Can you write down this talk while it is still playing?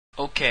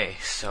Okay,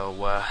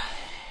 so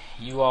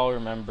you all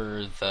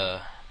remember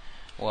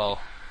well,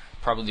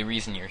 probably the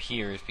reason you're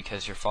here is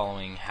because you're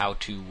following how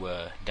to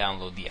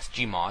download the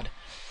SGmod.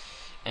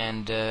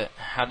 And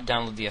how to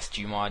download the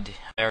SGmod,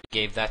 I already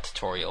gave that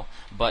tutorial.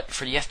 But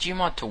for the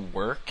SGmod to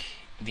work,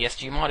 the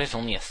SGmod is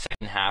only a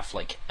second half,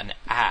 like an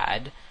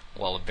ad,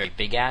 well, a very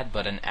big ad,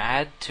 but an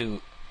ad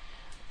to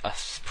a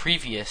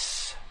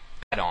previous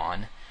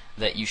add-on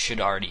that you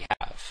should already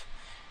have.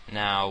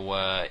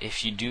 Now,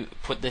 if you do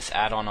put this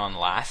add-on on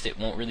last, it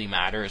won't really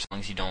matter as long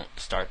as you don't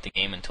start the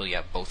game until you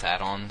have both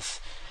add-ons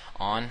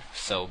on.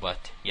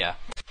 But yeah.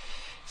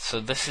 So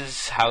this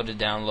is how to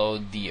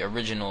download the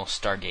original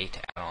Stargate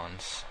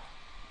add-ons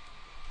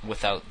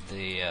without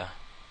the.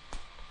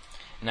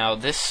 Now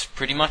this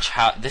pretty much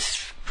how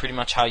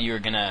you're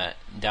gonna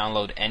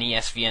download any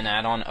SVN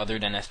add-on other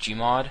than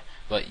SGmod.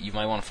 But you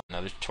might want to find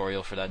another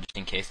tutorial for that, just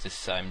in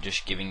case. I'm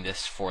just giving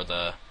this for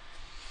the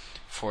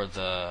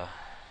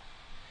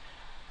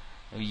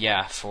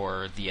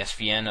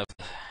SVN of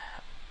the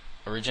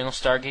original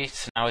Stargate.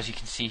 So now, as you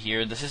can see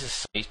here, this is a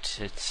site.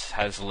 It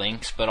has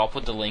links, but I'll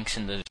put the links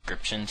in the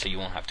description so you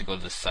won't have to go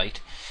to the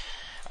site.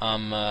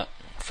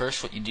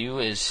 First, what you do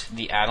is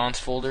the add-ons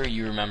folder.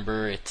 You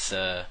remember it's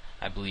I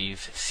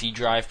believe C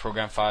drive,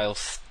 program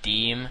files,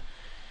 Steam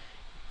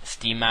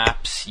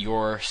apps,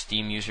 your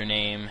Steam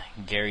username,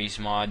 Gary's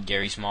mod,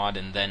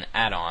 and then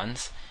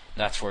add-ons.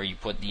 That's where you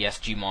put the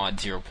SGmod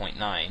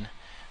 0.9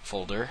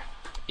 folder.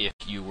 If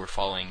you were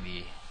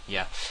following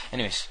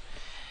anyways,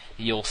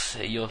 you'll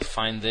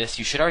find this.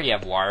 You should already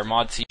have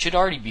WireMod, so you should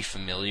already be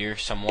familiar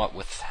somewhat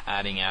with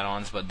adding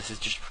add-ons, but this is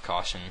just a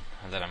precaution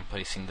that I'm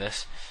placing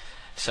this.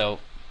 So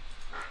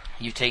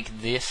you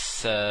take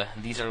this,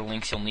 these are the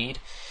links you'll need.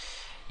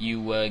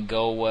 You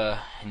go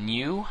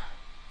new.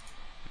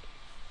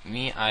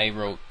 I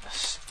wrote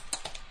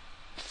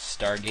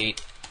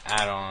Stargate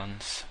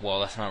add-ons.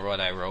 Well, that's not what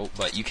I wrote,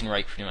 but you can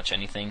write pretty much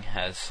anything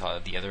as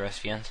the other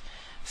SVNs.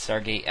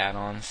 Stargate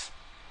add-ons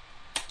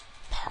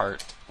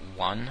part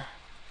 1.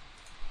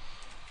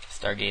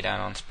 Stargate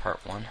add-ons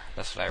part 1.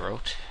 That's what I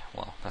wrote.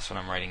 Well, that's what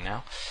I'm writing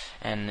now.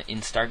 And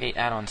in Stargate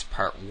add-ons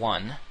part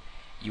 1,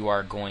 you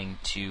are going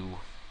to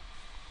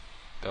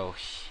go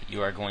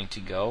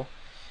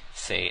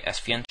say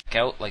SVN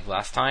checkout like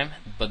last time,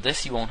 but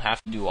this you won't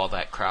have to do all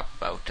that crap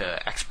about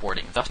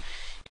exporting stuff.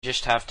 You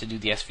just have to do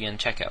the SVN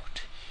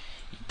checkout.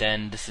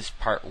 Then this is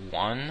part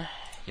 1.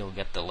 You'll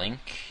get the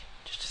link.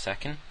 Just a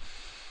second.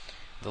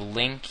 The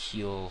link,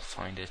 you'll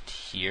find it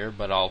here,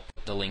 but I'll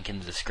put the link in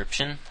the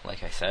description,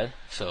 like I said.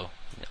 So,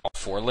 all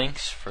 4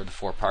 links for the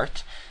 4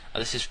 parts.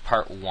 This is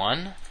part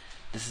 1.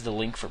 This is the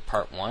link for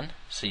part 1.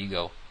 So you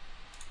go,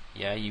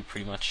 you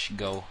pretty much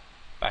go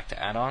back to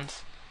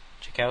add-ons,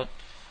 check out,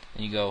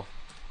 and you go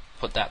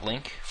put that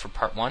link for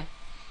part 1.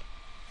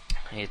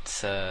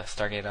 It's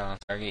Stargate add-ons,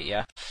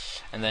 Stargate,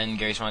 and then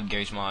Gary's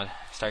mod,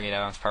 Stargate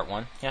add-ons part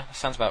 1. Yeah, that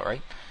sounds about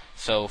right.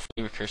 So,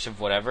 fully recursive,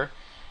 whatever.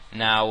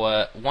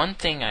 Now, one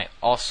thing I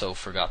also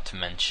forgot to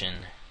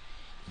mention,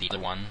 the other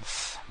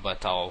ones,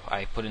 but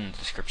I put it in the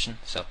description,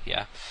 so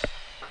yeah.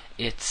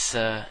 It's,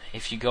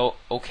 if you go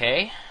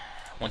OK,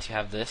 once you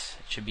have this,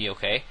 it should be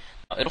OK.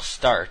 Now, it'll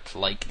start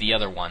like the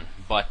other one,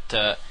 but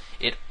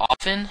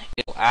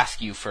it'll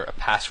ask you for a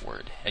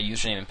password, a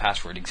username and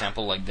password,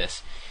 example like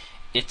this.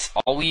 It's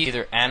always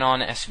either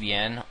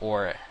anonsvn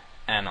or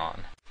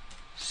anon.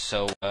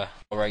 So, I'll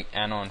write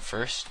anon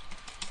first,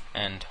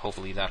 and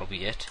hopefully that'll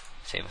be it.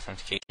 Save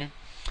authentication.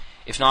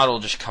 If not, it'll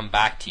just come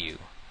back to you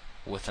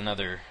with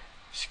another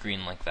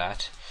screen like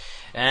that.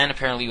 And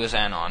apparently it was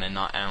anon and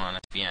not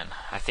anonsvn.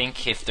 I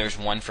think if there's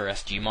one for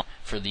SGmod,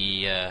 for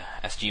the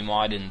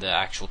SGmod in the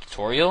actual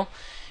tutorial,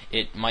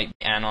 it might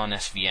be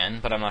anonsvn,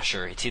 but I'm not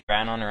sure. It's either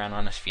anon or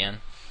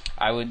anonsvn.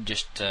 I would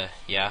just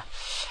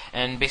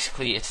and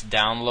basically it's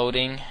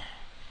downloading.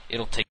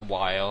 It'll take a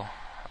while.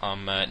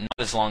 Not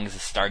as long as the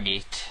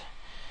Stargate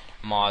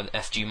mod,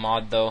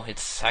 SGmod though.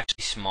 It's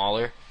actually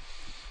smaller.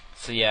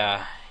 So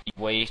yeah, you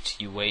wait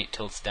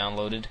till it's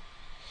downloaded.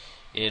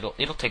 It'll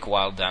take a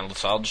while to download,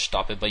 so I'll just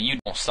stop it, but you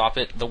don't stop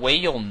it. The way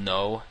you'll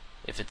know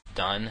if it's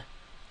done,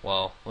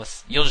 well,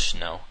 you'll just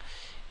know.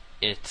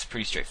 It's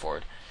pretty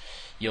straightforward.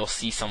 You'll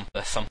see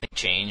something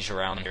change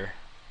around here,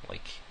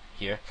 like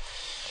here.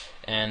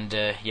 And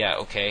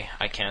okay,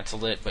 I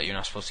canceled it, but you're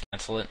not supposed to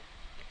cancel it.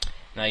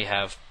 Now you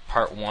have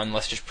part 1.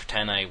 Let's just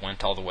pretend I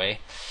went all the way.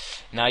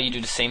 Now you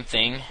do the same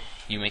thing.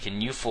 You make a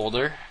new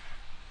folder.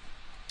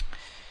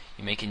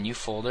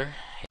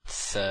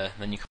 It's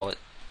then you call it,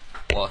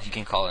 well, you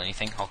can call it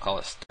anything. I'll call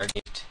it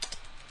Stargate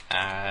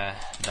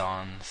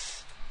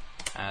add-ons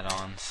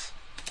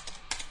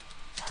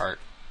part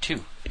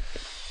 2.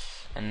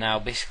 And now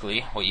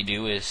basically what you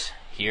do is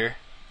here,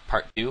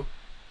 part 2,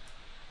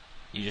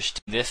 you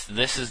just do this.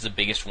 This is the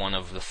biggest one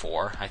of the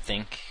 4. I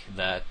think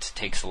that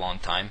takes a long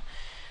time,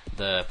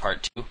 the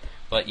part 2.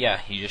 But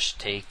yeah, you just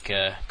take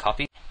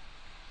copy,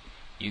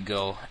 you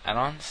go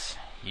add-ons,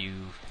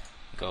 you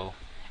go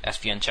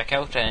SVN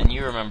checkout, and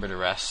you remember the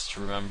rest.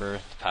 Remember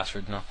the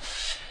password now.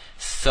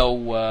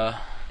 So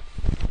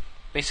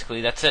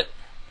basically that's it.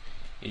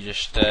 You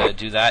just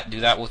do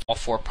that with all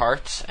 4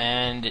 parts,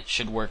 and it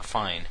should work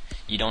fine.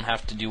 You don't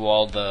have to do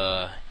all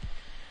the,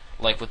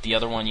 like with the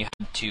other one you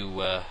had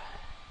to,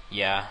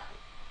 yeah.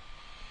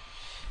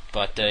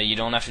 But you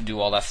don't have to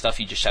do all that stuff,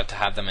 you just have to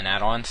have them in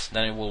add-ons,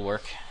 then it will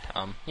work.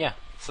 Yeah,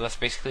 so that's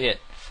basically it.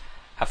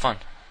 Have fun.